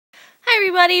Hi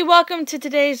everybody, welcome to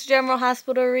today's General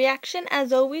Hospital reaction.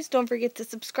 As always, don't forget to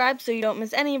subscribe so you don't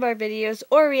miss any of our videos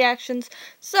or reactions.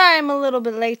 Sorry I'm a little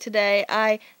bit late today.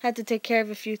 I had to take care of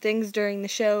a few things during the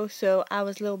show, so I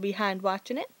was a little behind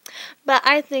watching it. But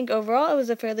I think overall it was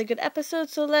a fairly good episode,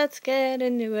 so let's get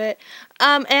into it.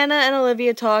 Anna and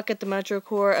Olivia talk at the Metro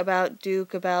Corps about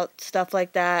Duke, about stuff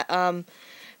like that.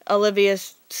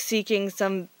 Olivia's seeking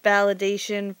some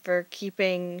validation for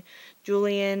keeping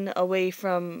Julian away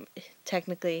from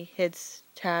technically his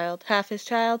child, half his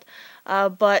child,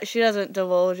 but she doesn't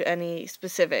divulge any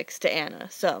specifics to Anna,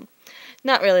 so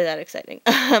not really that exciting.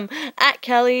 At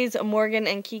Kelly's, Morgan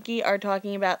and Kiki are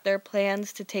talking about their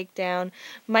plans to take down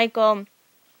Michael,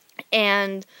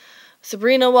 and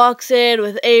Sabrina walks in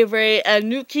with Avery, and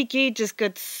new Kiki just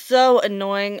gets so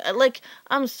annoying. Like,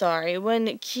 I'm sorry,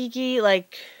 when Kiki,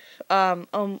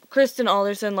 Kristen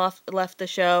Alderson left the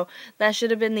show, that should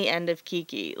have been the end of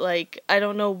Kiki. Like, I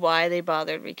don't know why they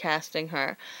bothered recasting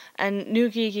her. And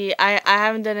new Kiki, I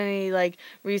haven't done any,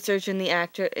 research into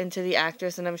the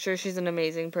actress, and I'm sure she's an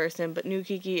amazing person, but new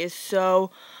Kiki is so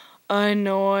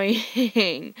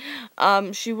annoying.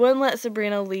 She wouldn't let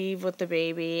Sabrina leave with the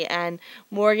baby, and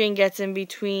Morgan gets in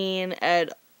between and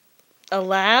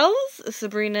allows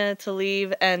Sabrina to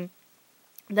leave, and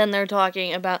then they're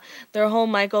talking about their whole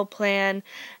Michael plan,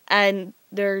 and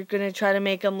they're going to try to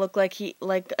make him look like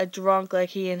a drunk, like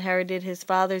he inherited his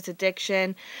father's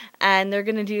addiction, and they're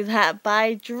going to do that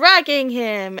by drugging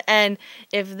him. And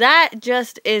if that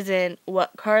just isn't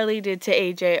what Carly did to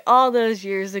AJ all those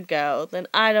years ago, then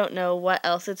I don't know what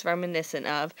else it's reminiscent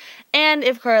of. And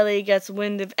if Carly gets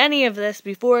wind of any of this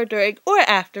before, during, or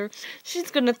after,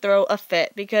 she's going to throw a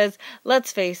fit, because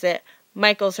let's face it,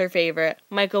 Michael's her favorite.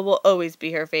 Michael will always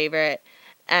be her favorite,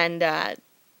 and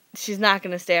she's not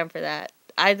going to stand for that.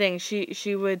 I think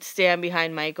she would stand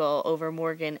behind Michael over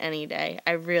Morgan any day.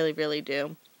 I really, really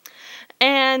do.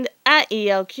 And at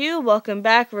ELQ, welcome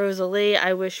back, Rosalie.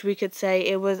 I wish we could say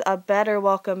it was a better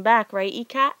welcome back, right,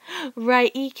 ECAT?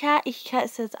 Right, ECAT? ECAT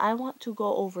says, I want to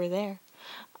go over there.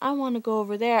 I want to go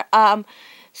over there.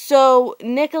 So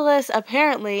Nicholas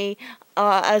apparently,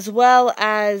 as well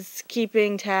as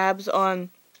keeping tabs on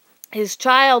his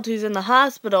child who's in the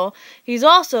hospital, he's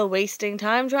also wasting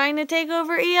time trying to take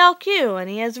over ELQ, and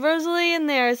he has Rosalie in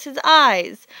there as his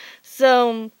eyes.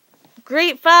 So,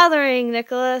 great fathering,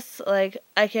 Nicholas. Like,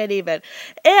 I can't even.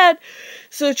 And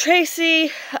so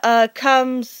Tracy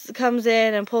comes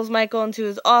in and pulls Michael into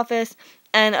his office,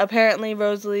 and apparently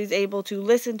Rosalie's able to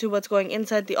listen to what's going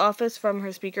inside the office from her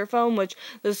speakerphone, which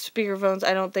those speakerphones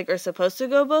I don't think are supposed to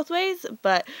go both ways,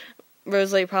 but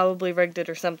Rosalie probably rigged it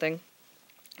or something.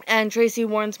 And Tracy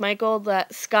warns Michael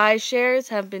that Sky shares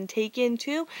have been taken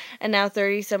too, and now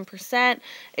 37%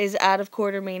 is out of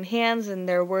Quartermain hands, and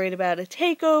they're worried about a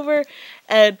takeover,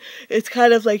 and it's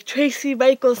kind of like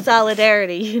Tracy-Michael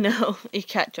solidarity, you know? You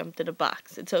can't jump in a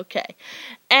box, it's okay.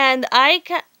 And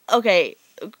okay,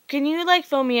 can you,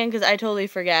 fill me in, because I totally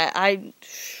forget.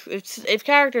 If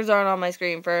characters aren't on my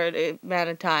screen for an amount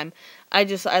of time, I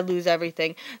lose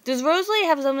everything. Does Rosalie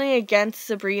have something against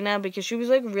Sabrina? Because she was,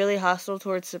 really hostile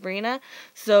towards Sabrina.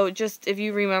 So, just, if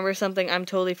you remember something I'm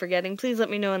totally forgetting, please let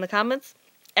me know in the comments.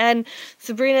 And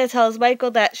Sabrina tells Michael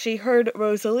that she heard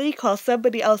Rosalie call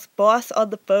somebody else boss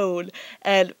on the phone,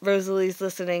 and Rosalie's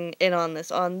listening in on this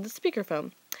on the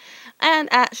speakerphone.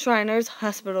 And at Shriners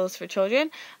Hospitals for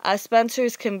Children,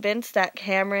 Spencer's convinced that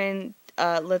Cameron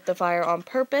lit the fire on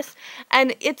purpose,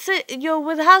 and it's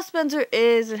with how Spencer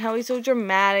is and how he's so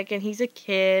dramatic and he's a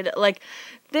kid,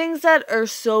 things that are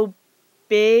so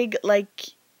big,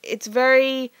 it's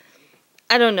very,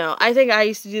 I don't know, I think I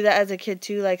used to do that as a kid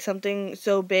too, something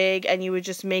so big and you would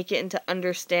just make it into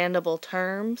understandable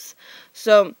terms,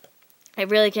 so I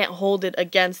really can't hold it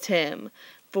against him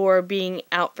for being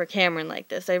out for Cameron like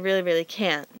this. I really, really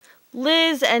can't.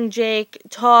 Liz and Jake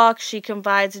talk. She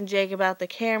confides in Jake about the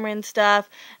Cameron stuff,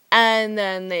 and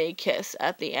then they kiss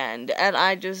at the end. And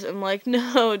I just am like,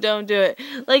 no, don't do it.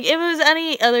 If it was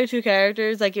any other two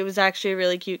characters, it was actually a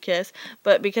really cute kiss.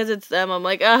 But because it's them, I'm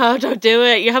like, oh, don't do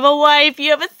it. You have a wife,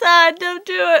 you have a son, don't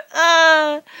do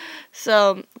it.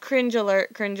 So, cringe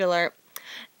alert, cringe alert.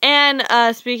 And,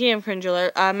 speaking of cringe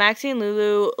alert, Maxie and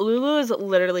Lulu is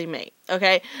literally me,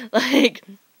 okay?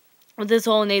 With this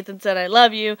whole Nathan said I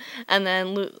love you, and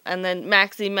then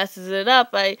Maxie messes it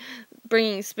up by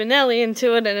bringing Spinelli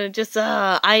into it, and it just,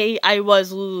 I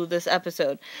was Lulu this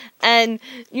episode. And,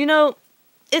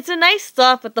 it's a nice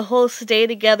thought, but the whole stay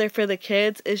together for the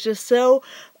kids is just so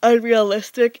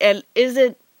unrealistic, and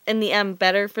isn't, in the end,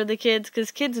 better for the kids, because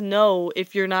kids know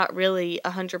if you're not really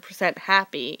 100%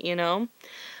 happy, you know?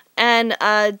 And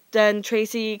then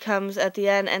Tracy comes at the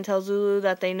end and tells Lulu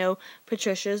that they know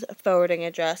Patricia's forwarding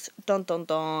address. Dun dun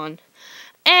dun.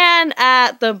 And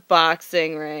at the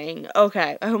boxing ring.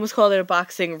 Okay, I almost called it a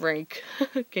boxing rink.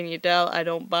 Can you tell? I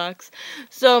don't box.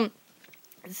 So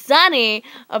Sonny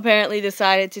apparently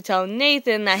decided to tell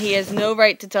Nathan that he has no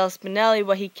right to tell Spinelli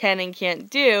what he can and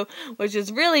can't do, which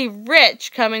is really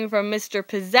rich coming from Mr.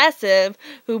 Possessive,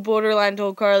 who borderline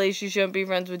told Carly she shouldn't be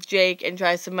friends with Jake and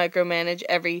tries to micromanage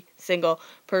every single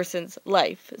person's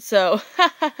life. So,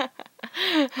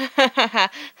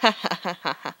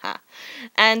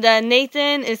 and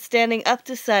Nathan is standing up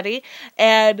to Sonny,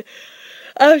 and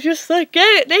I was just like,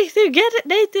 get it,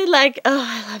 Nathan, like, oh,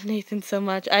 I love Nathan so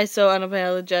much. I so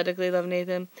unapologetically love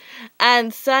Nathan.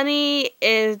 And Sonny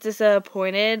is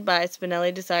disappointed by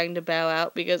Spinelli deciding to bow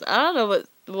out, because I don't know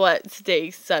what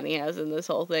stakes Sonny has in this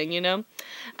whole thing, you know?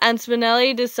 And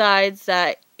Spinelli decides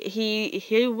that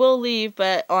he will leave,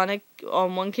 but on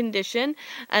one condition,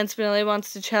 and Spinelli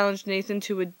wants to challenge Nathan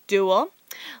to a duel.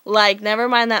 Like, never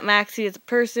mind that Maxie is a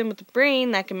person with a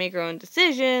brain that can make her own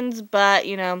decisions, but,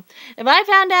 you know, if I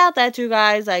found out that two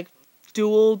guys, like,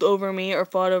 dueled over me or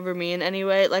fought over me in any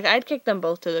way, like, I'd kick them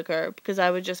both to the curb, because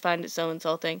I would just find it so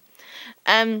insulting.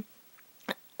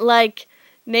 Like,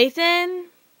 Nathan,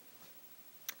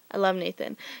 I love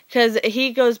Nathan, because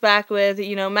he goes back with,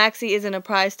 you know, Maxie isn't a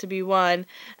prize to be won,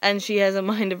 and she has a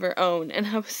mind of her own, and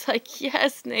I was like,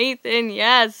 yes, Nathan,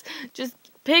 yes, just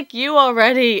pick you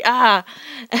already,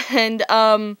 and,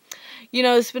 you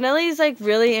know, Spinelli's, like,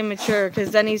 really immature,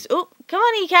 because then he's, oh, come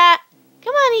on, E-Cat,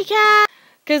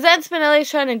 because then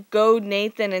Spinelli's trying to goad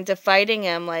Nathan into fighting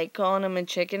him, like, calling him a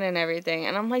chicken and everything,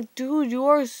 and I'm like, dude, you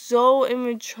are so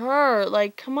immature,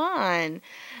 like, come on,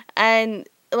 and,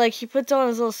 like, he puts on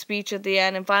his little speech at the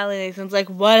end, and finally Nathan's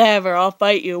like, whatever, I'll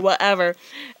fight you, whatever,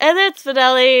 and then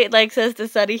Spinelli, like, says to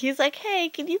Sonny, he's like, hey,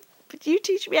 can you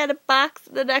teach me how to box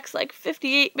in the next, like,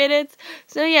 58 minutes?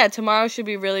 So, yeah, tomorrow should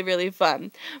be really, really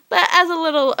fun. But as a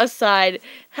little aside,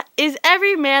 is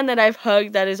every man that I've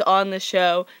hugged that is on the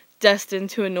show destined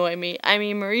to annoy me? I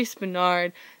mean, Maurice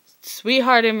Bernard,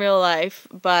 sweetheart in real life,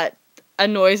 but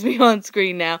annoys me on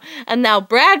screen now. And now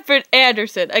Bradford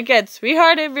Anderson, again,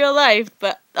 sweetheart in real life,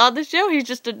 but on the show, he's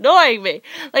just annoying me.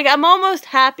 Like, I'm almost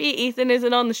happy Ethan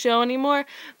isn't on the show anymore,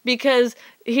 because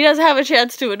he doesn't have a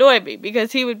chance to annoy me,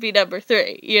 because he would be number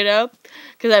 3, you know?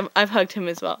 Because I've hugged him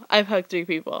as well. I've hugged 3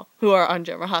 people who are on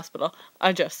General Hospital.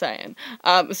 I'm just saying.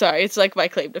 Sorry, it's like my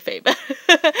claim to fame.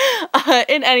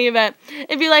 In any event,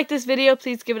 if you like this video,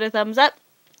 please give it a thumbs up.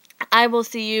 I will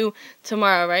see you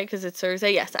tomorrow, right? Because it's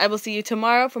Thursday. Yes, I will see you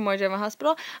tomorrow for more General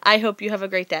Hospital. I hope you have a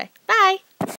great day. Bye!